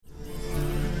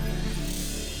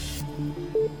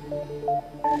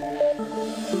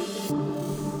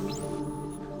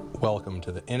Welcome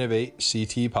to the Innovate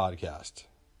CT podcast.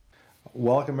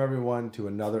 Welcome everyone to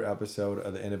another episode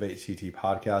of the Innovate CT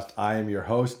podcast. I am your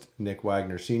host, Nick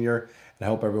Wagner Sr., and I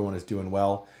hope everyone is doing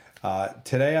well.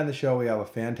 Today on the show, we have a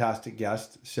fantastic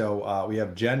guest. So we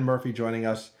have Jen Murphy joining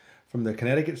us from the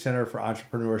Connecticut Center for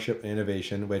Entrepreneurship and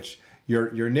Innovation, which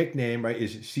your nickname, right,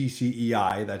 is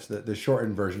CCEI. That's the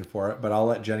shortened version for it, but I'll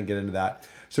let Jen get into that.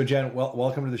 So Jen,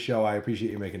 welcome to the show. I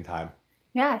appreciate you making time.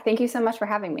 Yeah, thank you so much for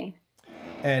having me.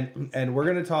 And we're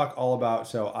going to talk all about,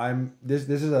 so this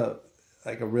is a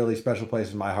really special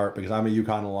place in my heart because I'm a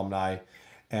UConn alumni,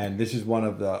 and this is one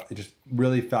of the just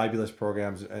really fabulous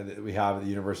programs that we have at the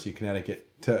University of Connecticut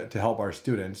to help our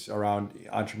students around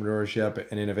entrepreneurship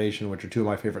and innovation, which are two of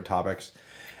my favorite topics.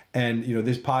 And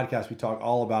this podcast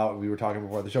we were talking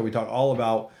before the show, we talk all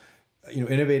about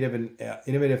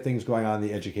innovative things going on in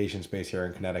the education space here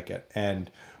in Connecticut.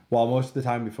 And while most of the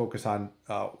time we focus on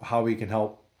how we can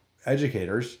help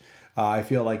educators, I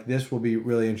feel like this will be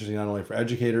really interesting not only for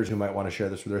educators who might want to share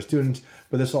this with their students,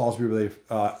 but this will also be really,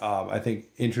 I think,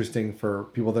 interesting for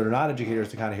people that are not educators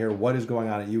to kind of hear what is going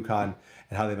on at UConn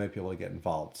and how they might be able to get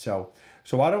involved. So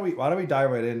why don't we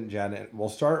dive right in, Jen? And we'll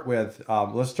start with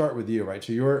let's start with you, right?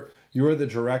 So you're the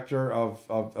director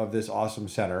of this awesome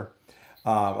center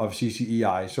of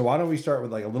CCEI. So why don't we start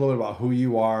with like a little bit about who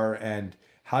you are and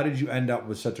how did you end up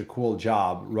with such a cool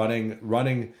job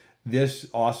running this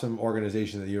awesome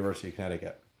organization at the University of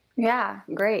Connecticut? Yeah,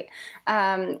 great.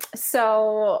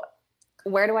 So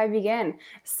where do I begin?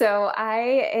 So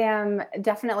I am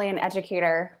definitely an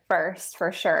educator first,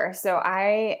 for sure. So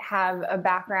I have a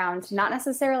background, not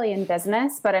necessarily in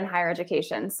business, but in higher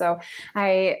education. So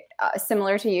I,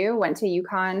 similar to you, went to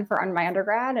UConn for my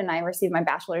undergrad, and I received my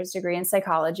bachelor's degree in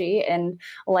psychology. And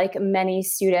like many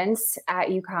students at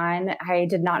UConn, I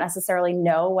did not necessarily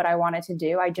know what I wanted to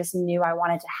do. I just knew I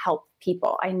wanted to help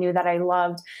people. I knew that I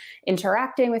loved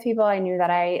interacting with people. I knew that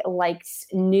I liked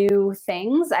new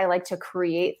things. I like to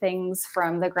create things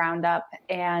from the ground up.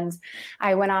 And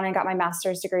I went on and got my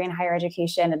master's degree in higher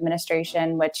education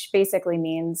administration, which basically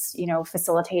means,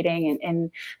 facilitating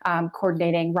and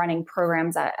coordinating, running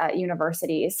programs at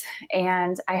universities.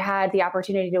 And I had the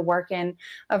opportunity to work in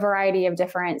a variety of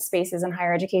different spaces in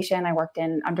higher education. I worked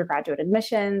in undergraduate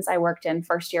admissions. I worked in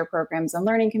first year programs and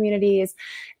learning communities.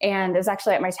 And it was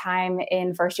actually at my time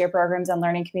in first year programs and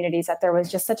learning communities that there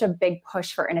was just such a big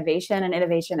push for innovation and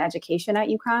innovation education at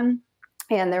UConn.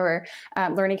 And there were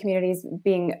learning communities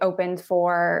being opened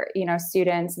for,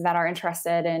 students that are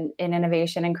interested in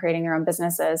innovation and creating their own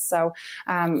businesses. So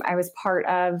I was part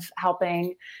of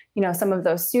helping, some of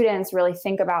those students really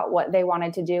think about what they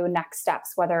wanted to do next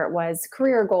steps, whether it was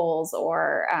career goals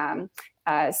or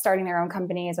starting their own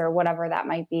companies or whatever that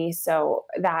might be. So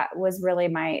that was really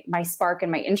my spark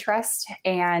and my interest.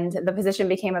 And the position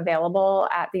became available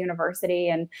at the university.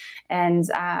 And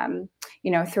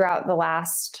throughout the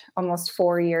last almost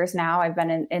 4 years now, I've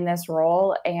been in this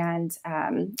role. And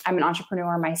I'm an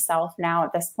entrepreneur myself now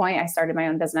at this point. I started my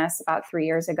own business about 3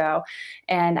 years ago.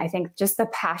 And I think just the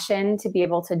passion to be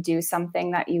able to do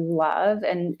something that you love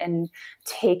and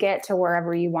take it to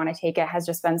wherever you want to take it has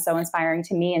just been so inspiring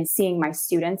to me, and seeing my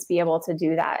students be able to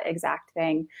do that exact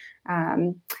thing.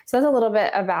 So that's a little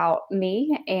bit about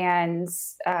me and,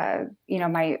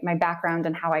 my background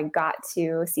and how I got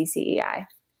to CCEI.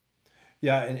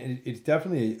 Yeah, and it's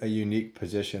definitely a unique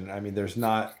position. I mean, there's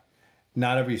not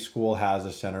every school has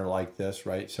a center like this,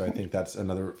 right? So I think that's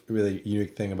another really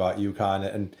unique thing about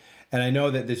UConn. And I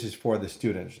know that this is for the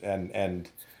students, and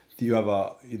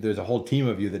there's a whole team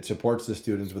of you that supports the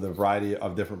students with a variety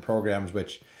of different programs,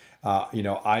 which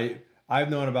I've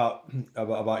known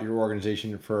about your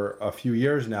organization for a few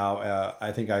years now.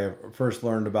 I think I first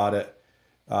learned about it.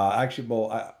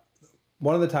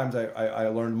 One of the times I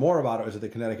learned more about it was at the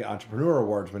Connecticut Entrepreneur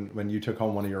Awards when you took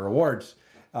home one of your awards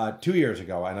 2 years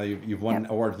ago. I know you've won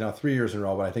awards now 3 years in a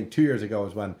row, but I think 2 years ago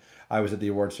was when I was at the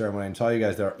award ceremony and saw you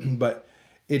guys there. But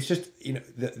it's just,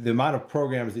 the amount of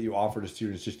programs that you offer to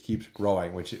students just keeps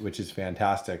growing, which is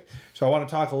fantastic. So I want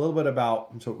to talk a little bit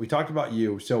about, so we talked about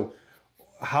you. So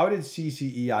how did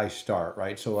CCEI start,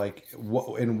 right? So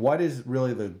what is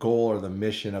really the goal or the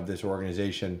mission of this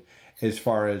organization as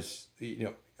far as,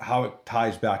 how it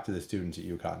ties back to the students at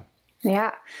UConn?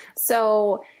 Yeah.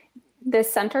 So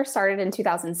this center started in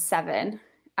 2007.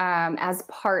 As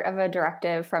part of a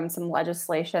directive from some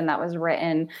legislation that was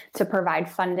written to provide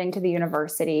funding to the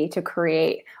university to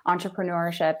create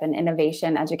entrepreneurship and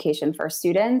innovation education for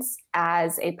students.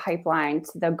 as a pipeline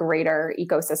to the greater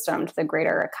ecosystem, to the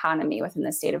greater economy within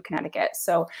the state of Connecticut.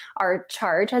 So our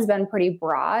charge has been pretty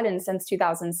broad. And since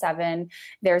 2007,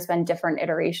 there's been different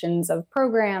iterations of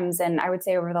programs. And I would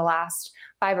say over the last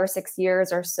 5 or 6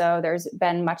 years or so, there's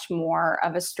been much more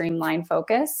of a streamlined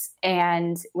focus.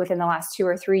 And within the last 2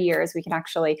 or 3 years, we can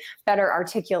actually better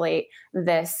articulate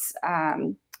this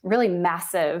really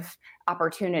massive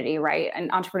opportunity, right?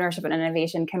 And entrepreneurship and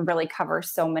innovation can really cover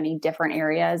so many different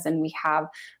areas. And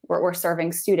we're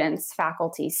serving students,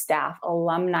 faculty, staff,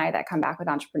 alumni that come back with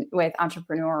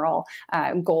entrepreneurial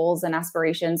goals and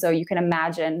aspirations. So you can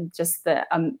imagine just the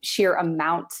sheer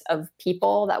amount of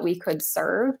people that we could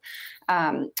serve.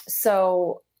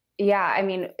 So yeah, I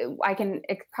mean, I can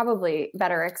probably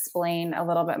better explain a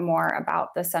little bit more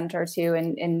about the center too,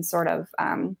 in sort of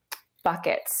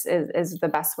buckets is the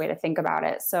best way to think about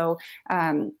it. So,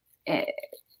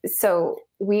 so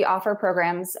we offer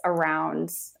programs around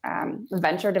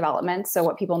venture development. So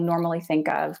what people normally think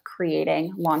of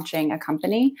creating, launching a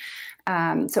company.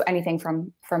 So anything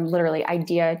from literally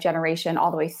idea generation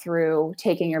all the way through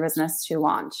taking your business to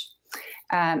launch.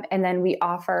 And then we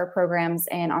offer programs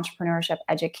in entrepreneurship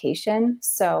education.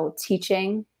 So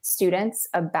teaching students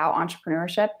about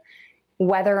entrepreneurship,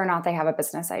 whether or not they have a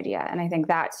business idea. And I think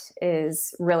that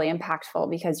is really impactful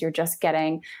because you're just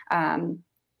getting, an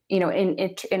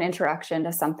introduction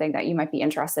to something that you might be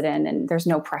interested in. And there's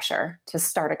no pressure to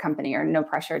start a company or no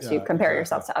pressure to compare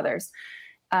yourself to others.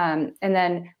 And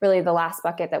then really the last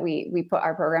bucket that we put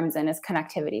our programs in is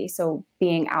connectivity. So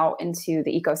being out into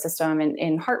the ecosystem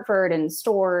in Hartford and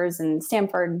stores and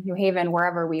Stamford, New Haven,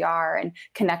 wherever we are, and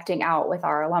connecting out with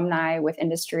our alumni, with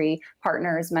industry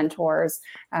partners, mentors,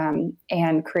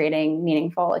 and creating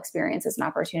meaningful experiences and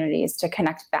opportunities to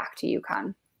connect back to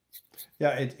UConn. Yeah,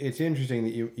 it's interesting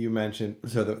that you mentioned,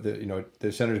 so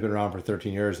the center's been around for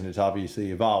 13 years and it's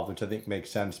obviously evolved, which I think makes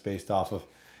sense based off of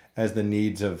as the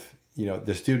needs of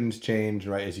the students change,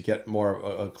 right? As you get more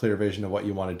of a clear vision of what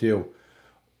you want to do.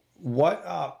 What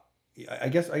I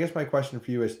guess my question for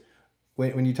you is,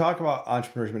 when you talk about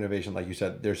entrepreneurship innovation, like you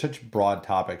said, there's such broad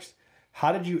topics.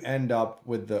 How did you end up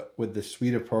with the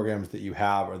suite of programs that you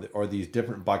have, or these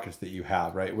different buckets that you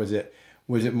have, right? Was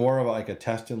it more of like a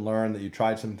test and learn, that you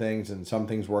tried some things and some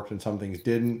things worked and some things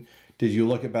didn't? Did you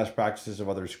look at best practices of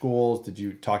other schools? Did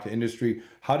you talk to industry?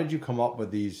 How did you come up with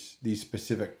these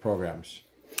specific programs?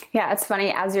 Yeah, it's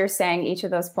funny. As you're saying each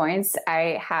of those points,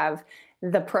 I have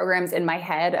the programs in my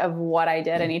head of what I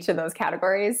did in each of those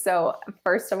categories. So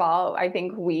first of all, I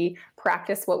think we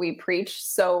practice what we preach.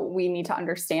 So we need to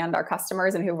understand our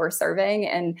customers and who we're serving.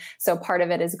 And so part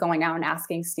of it is going out and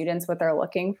asking students what they're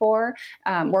looking for.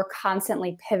 We're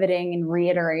constantly pivoting and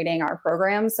reiterating our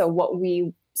program. So what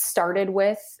we started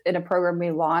with in a program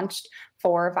we launched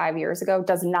 4 or 5 years ago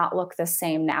does not look the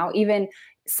same now. Even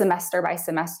semester by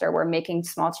semester, we're making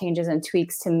small changes and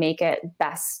tweaks to make it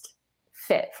best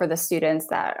fit for the students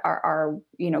that are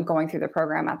going through the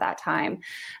program at that time.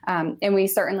 And we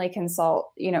certainly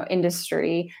consult,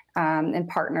 industry and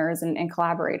partners and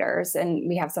collaborators. And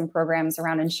we have some programs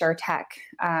around InsurTech.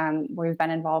 We've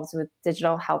been involved with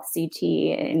Digital Health CT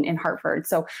in Hartford.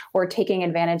 So we're taking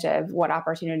advantage of what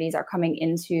opportunities are coming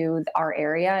into our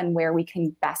area and where we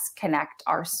can best connect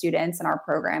our students and our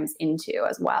programs into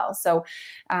as well. So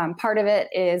part of it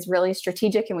is really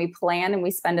strategic, and we plan and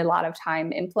we spend a lot of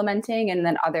time implementing. And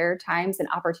then other times an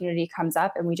opportunity comes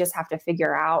up and we just have to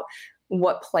figure out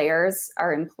what players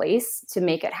are in place to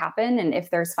make it happen. And if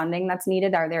there's funding that's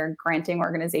needed, are there granting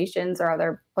organizations or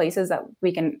other places that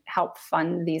we can help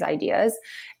fund these ideas?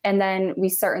 And then we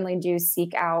certainly do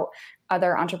seek out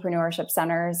other entrepreneurship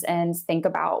centers and think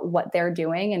about what they're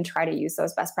doing and try to use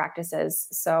those best practices.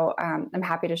 So I'm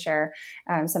happy to share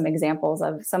some examples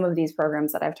of some of these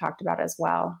programs that I've talked about as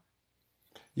well.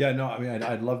 Yeah, no, I mean,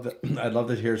 I'd love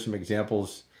to hear some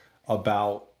examples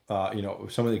about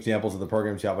some of the examples of the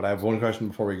programs you have. But I have one question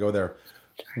before we go there.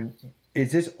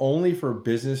 Is this only for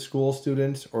business school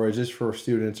students, or is this for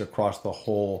students across the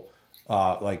whole,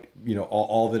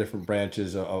 all the different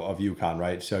branches of UConn,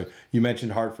 right? So you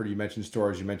mentioned Hartford, you mentioned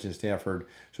Storrs, you mentioned Stamford.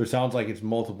 So it sounds like it's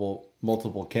multiple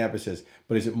campuses,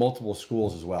 but is it multiple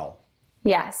schools as well?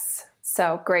 Yes.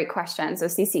 So great question. So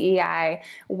CCEI,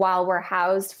 while we're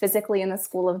housed physically in the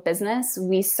School of Business,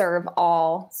 we serve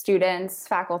all students,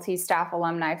 faculty, staff,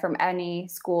 alumni from any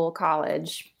school,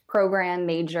 college, program,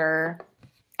 major,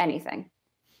 anything.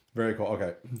 Very cool.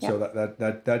 Okay. Yep.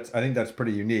 So that's I think that's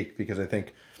pretty unique, because I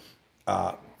think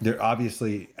there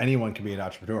obviously anyone can be an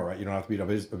entrepreneur, right? You don't have to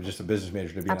be just a business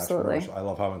major to be Absolutely. An entrepreneur. So I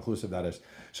love how inclusive that is.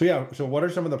 So yeah. So what are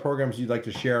some of the programs you'd like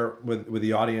to share with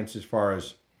the audience as far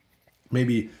as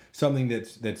maybe something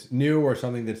that's new, or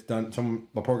something that's done,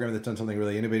 a program that's done something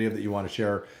really innovative that you want to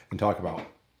share and talk about.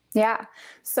 Yeah.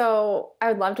 So I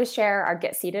would love to share our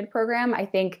Get Seated program. I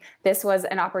think this was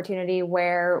an opportunity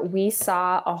where we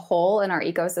saw a hole in our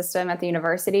ecosystem at the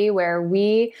university where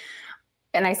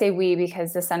and I say we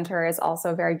because the center is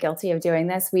also very guilty of doing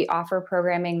this. We offer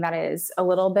programming that is a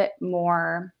little bit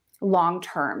more long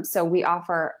term. So we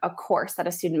offer a course that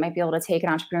a student might be able to take in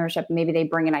entrepreneurship. Maybe they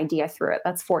bring an idea through it.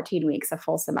 That's 14 weeks, a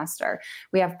full semester.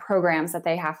 We have programs that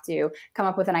they have to come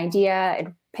up with an idea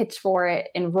and pitch for it,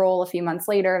 enroll a few months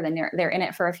later, then they're in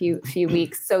it for a few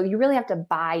weeks. So you really have to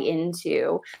buy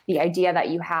into the idea that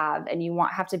you have, and you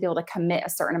have to be able to commit a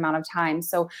certain amount of time.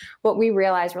 So what we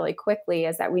realized really quickly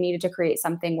is that we needed to create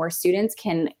something where students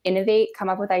can innovate, come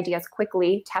up with ideas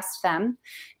quickly, test them,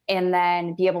 and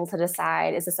then be able to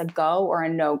decide, is this a go or a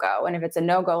no-go? And if it's a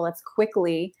no-go, let's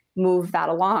quickly move that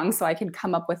along so I can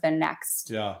come up with the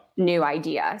next new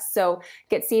idea. So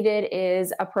Get Seated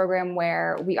is a program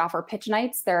where we offer pitch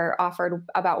nights. They're offered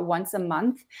about once a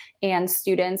month, and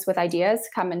students with ideas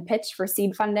come and pitch for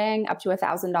seed funding up to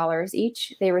 $1,000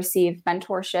 each. They receive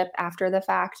mentorship after the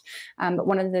fact. But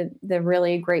one of the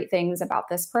really great things about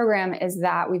this program is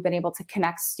that we've been able to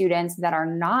connect students that are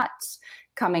not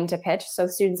coming to pitch. So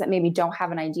students that maybe don't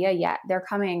have an idea yet, they're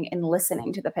coming and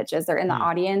listening to the pitches. They're in the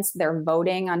audience, they're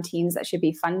voting on teams that should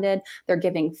be funded, they're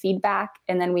giving feedback.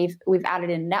 And then we've added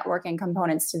in networking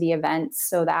components to the event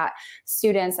so that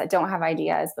students that don't have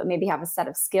ideas, but maybe have a set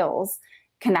of skills,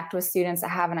 connect with students that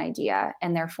have an idea,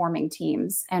 and they're forming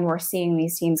teams. And we're seeing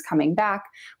these teams coming back.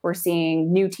 We're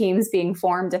seeing new teams being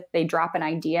formed if they drop an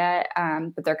idea,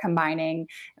 but they're combining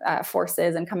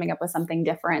forces and coming up with something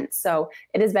different. So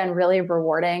it has been really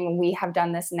rewarding. We have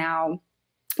done this now.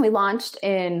 We launched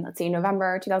in,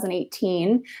 November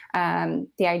 2018. The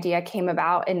idea came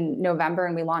about in November,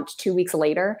 and we launched 2 weeks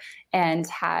later and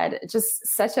had just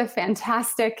such a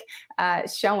fantastic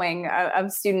showing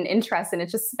of student interest. And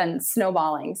it's just been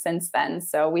snowballing since then.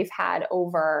 So we've had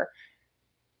over,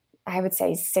 I would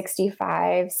say,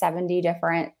 65, 70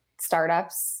 different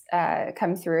startups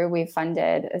come through. We've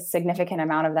funded a significant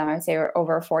amount of them. I would say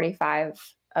over 45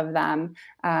 of them.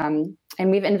 And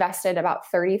we've invested about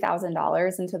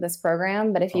 $30,000 into this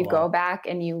program. But if you go back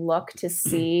and you look to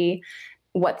see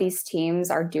what these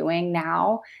teams are doing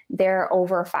now, they're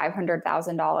over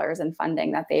 $500,000 in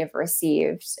funding that they've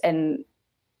received. And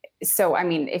so, I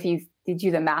mean, if you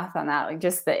do the math on that, like,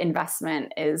 just the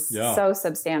investment is so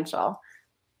substantial.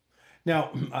 Now,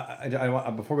 I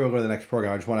want, before we go to the next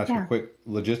program, I just want to ask you a quick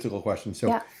logistical question.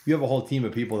 So you have a whole team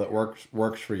of people that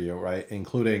works for you, right?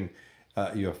 Including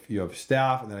you have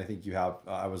staff, and then I think you have,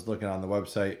 I was looking on the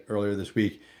website earlier this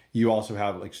week, you also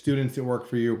have like students that work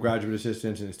for you, graduate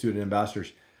assistants and student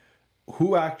ambassadors.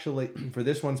 Who actually, for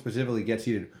this one specifically, Get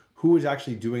Seated, who is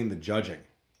actually doing the judging?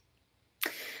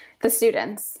 The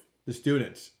students. The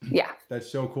students. Yeah. That's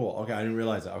so cool. Okay, I didn't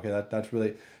realize that. Okay, that's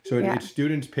really, so it's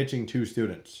students pitching to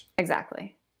students.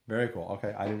 Exactly. Very cool.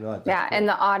 Okay, I didn't realize that. Yeah, cool. And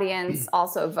the audience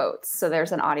also votes. So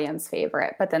there's an audience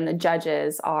favorite, but then the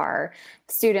judges are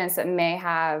students that may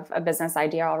have a business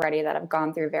idea already, that have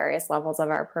gone through various levels of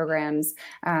our programs,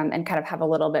 and kind of have a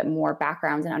little bit more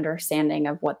background and understanding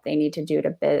of what they need to do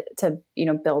to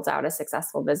build out a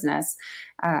successful business.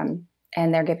 And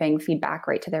they're giving feedback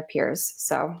right to their peers.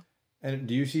 So. And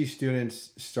do you see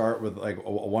students start with like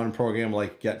one program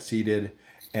like Get Seated,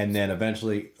 and then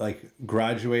eventually like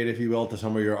graduate, if you will, to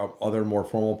some of your other more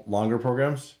formal, longer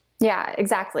programs? Yeah,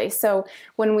 exactly. So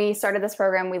when we started this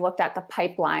program, we looked at the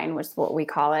pipeline, which is what we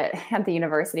call it at the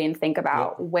university, and think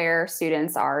about where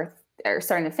students are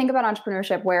starting to think about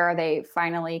entrepreneurship. Where are they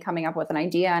finally coming up with an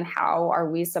idea, and how are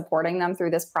we supporting them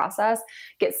through this process?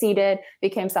 Get Seated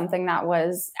became something that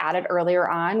was added earlier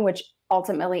on, which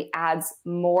ultimately adds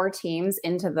more teams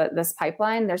into this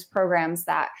pipeline. There's programs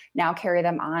that now carry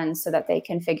them on so that they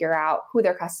can figure out who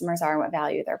their customers are and what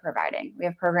value they're providing. We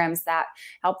have programs that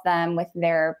help them with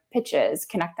their pitches,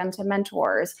 connect them to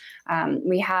mentors.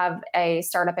 We have a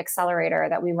startup accelerator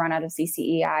that we run out of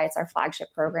CCEI. It's our flagship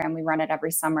program. We run it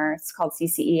every summer. It's called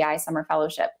CCEI Summer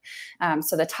Fellowship.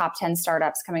 So the top 10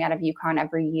 startups coming out of UConn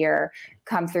every year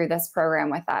come through this program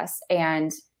with us.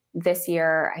 And this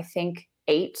year, I think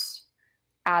 8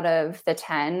 out of the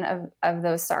 10 of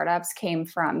those startups came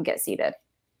from Get Seated.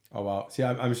 Oh, wow. See,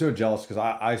 I'm so jealous because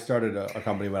I started a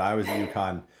company when I was at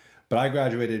UConn, but I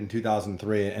graduated in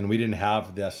 2003, and we didn't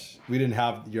have this. We didn't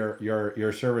have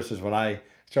your services when I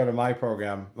started my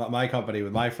program, my company,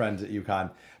 with my friends at UConn.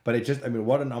 But it just, I mean,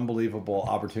 what an unbelievable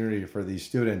opportunity for these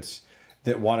students.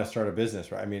 that want to start a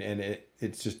business, right? I mean, and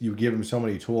it's just, you give them so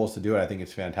many tools to do it. I think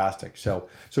it's fantastic. So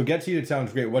Get Seated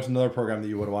sounds great. What's another program that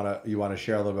you want to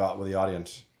share a little about with the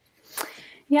audience?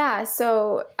 Yeah,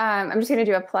 so I'm just going to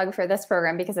do a plug for this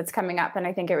program because it's coming up, and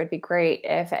I think it would be great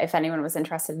if anyone was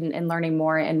interested in learning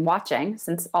more and watching,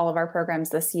 since all of our programs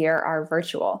this year are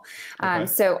virtual. Okay.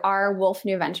 So our Wolf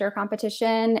New Venture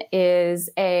competition is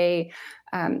a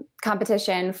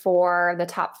competition for the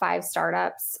top 5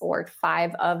 startups, or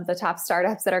 5 of the top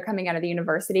startups that are coming out of the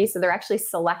university. So they're actually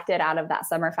selected out of that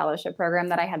summer fellowship program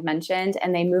that I had mentioned,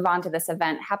 and they move on to this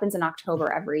event. It happens in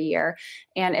October every year.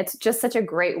 And it's just such a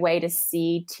great way to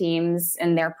see teams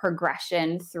and their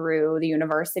progression through the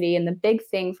university. And the big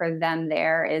thing for them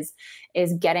there is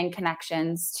getting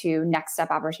connections to next step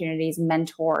opportunities,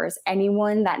 mentors,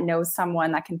 anyone that knows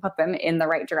someone that can put them in the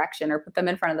right direction or put them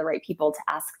in front of the right people to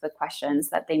ask the questions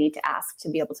that they need to ask to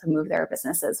be able to move their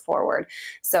businesses forward.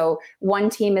 So one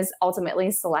team is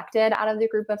ultimately selected out of the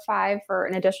group of 5 for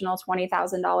an additional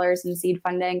 $20,000 in seed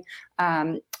funding.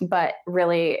 But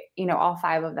really, all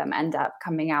 5 of them end up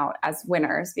coming out as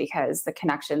winners because the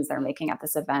connections they're making at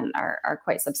this event are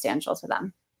quite substantial to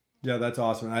them. Yeah, that's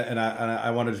awesome. I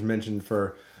want to just mention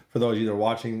for those either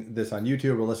watching this on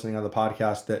YouTube or listening on the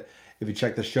podcast that if you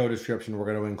check the show description, we're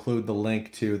going to include the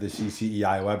link to the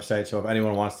CCEI website. So if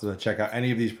anyone wants to check out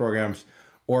any of these programs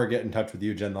or get in touch with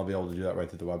you, Jen, they'll be able to do that right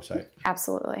through the website.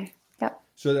 Absolutely. Yep.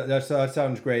 So that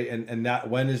sounds great. And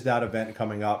when is that event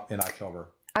coming up in October?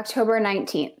 October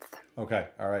 19th. Okay.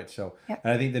 All right. So, yep.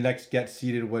 And I think the next Get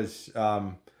Seated was,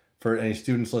 for any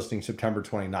students listening, September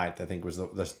 29th, I think was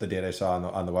the date I saw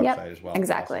on the website as well.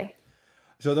 Exactly. Also.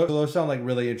 So those sound like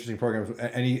really interesting programs.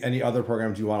 Any other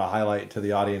programs you want to highlight to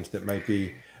the audience that might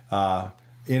be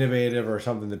innovative or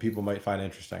something that people might find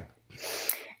interesting?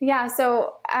 Yeah,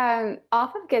 so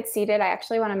off of Get Seated, I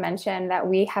actually want to mention that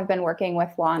we have been working with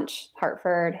Launch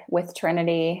Hartford, with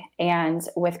Trinity, and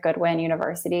with Goodwin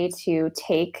University to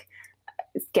take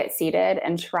Get Seated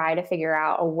and try to figure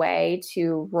out a way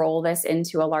to roll this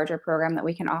into a larger program that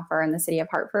we can offer in the city of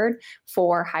Hartford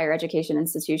for higher education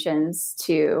institutions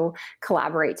to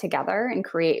collaborate together and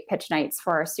create pitch nights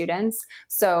for our students.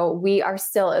 So we are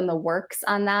still in the works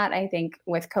on that. I think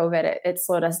with COVID, it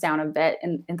slowed us down a bit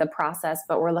in the process,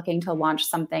 but we're looking to launch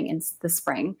something in the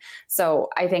spring. So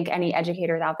I think any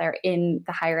educators out there in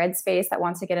the higher ed space that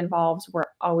wants to get involved, we're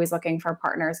always looking for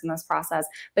partners in this process.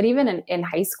 But even in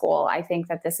high school, I think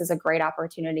that this is a great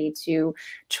opportunity to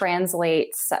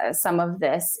translate some of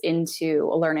this into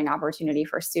a learning opportunity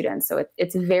for students. So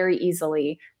it's very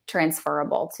easily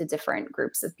transferable to different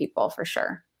groups of people for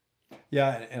sure.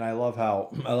 Yeah, and I love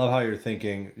how you're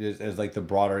thinking as like the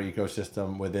broader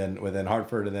ecosystem within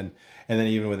Hartford and then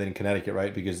even within Connecticut,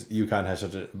 right? Because UConn has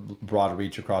such a broad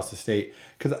reach across the state.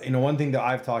 Because one thing that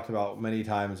I've talked about many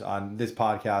times on this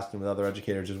podcast and with other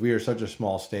educators is we are such a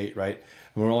small state, right?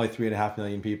 And we're only 3.5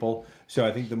 million people. So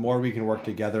I think the more we can work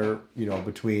together,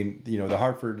 between the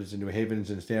Hartfords and New Havens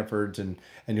and Stanfords and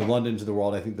New Londons of the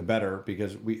world, I think the better,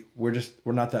 because we're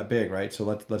not that big, right? So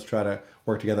let's try to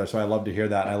work together. So I love to hear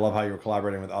that. And I love how you're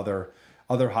collaborating with other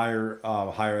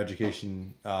higher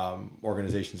education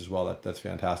organizations as well. That's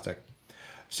fantastic.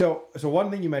 So one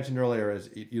thing you mentioned earlier is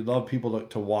you love people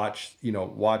to watch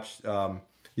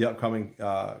the upcoming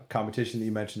competition that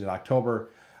you mentioned in October.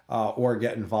 Or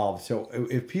get involved. So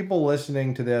if people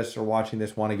listening to this or watching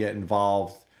this want to get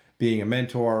involved, being a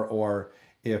mentor, or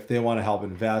if they want to help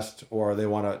invest, or they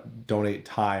want to donate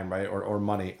time, right, or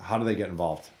money, how do they get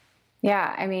involved?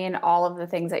 Yeah, I mean, all of the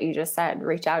things that you just said,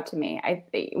 reach out to me.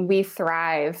 We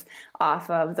thrive off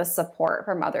of the support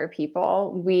from other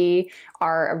people. We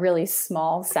are a really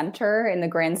small center in the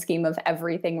grand scheme of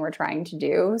everything we're trying to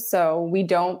do. So we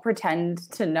don't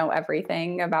pretend to know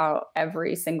everything about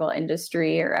every single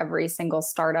industry or every single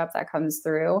startup that comes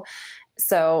through.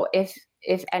 So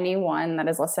if anyone that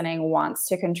is listening wants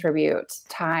to contribute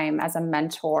time as a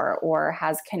mentor or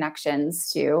has connections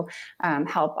to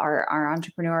help our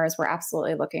entrepreneurs, we're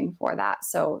absolutely looking for that.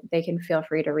 So they can feel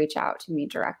free to reach out to me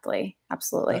directly.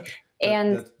 Absolutely.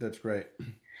 That's great.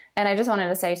 And I just wanted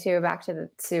to say too, back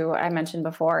to what I mentioned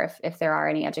before, if there are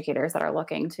any educators that are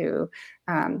looking to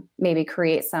maybe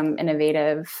create some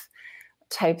innovative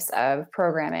types of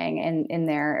programming in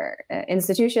their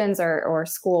institutions or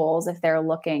schools, if they're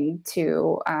looking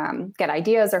to get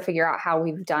ideas or figure out how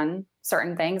we've done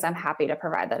certain things, I'm happy to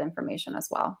provide that information as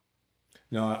well.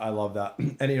 No, I love that.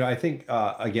 And, I think,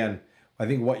 again, I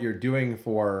think what you're doing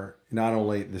for not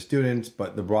only the students,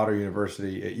 but the broader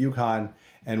university at UConn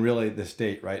and really the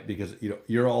state, right? Because,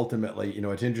 you're ultimately,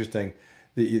 it's interesting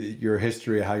your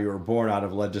history, how you were born out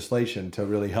of legislation to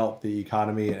really help the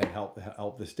economy and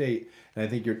help the state. And I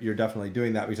think you're definitely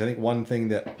doing that, because I think one thing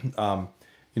that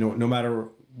no matter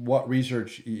what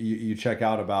research you check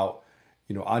out about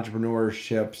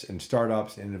entrepreneurships and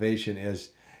startups and innovation,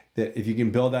 is that if you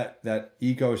can build that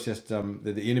ecosystem,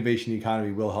 that the innovation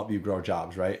economy will help you grow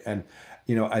jobs, right? And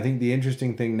I think the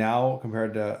interesting thing now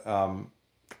compared to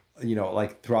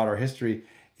like throughout our history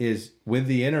is with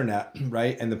the internet,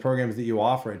 right? And the programs that you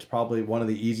offer, it's probably one of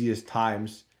the easiest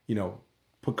times,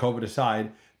 put COVID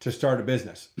aside, to start a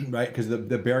business, right? Because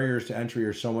the barriers to entry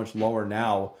are so much lower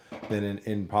now than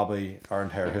in probably our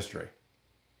entire history.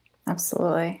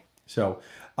 Absolutely. So,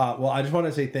 well, I just want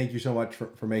to say thank you so much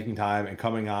for making time and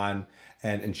coming on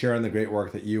and sharing the great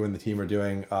work that you and the team are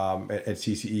doing at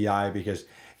CCEI, because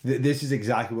this is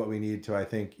exactly what we need to, I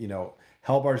think,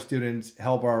 help our students,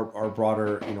 help our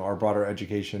broader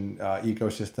education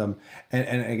ecosystem,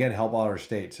 and again, help all our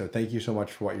state. So thank you so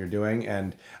much for what you're doing.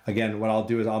 And again, what I'll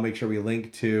do is I'll make sure we'll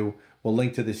link to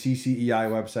the CCEI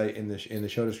website in the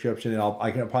show description, and I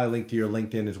can probably link to your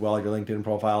LinkedIn as well, your LinkedIn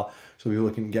profile, so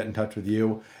people can get in touch with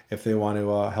you if they want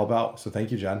to help out. So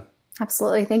thank you, Jen.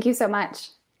 Absolutely. Thank you so much.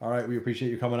 All right. We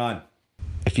appreciate you coming on.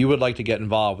 If you would like to get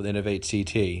involved with Innovate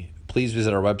CT, please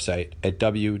visit our website at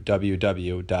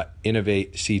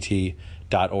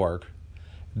www.innovatect.org.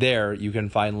 There, you can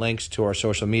find links to our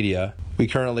social media. We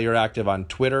currently are active on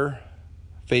Twitter,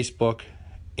 Facebook,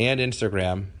 and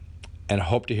Instagram, and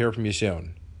hope to hear from you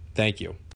soon. Thank you.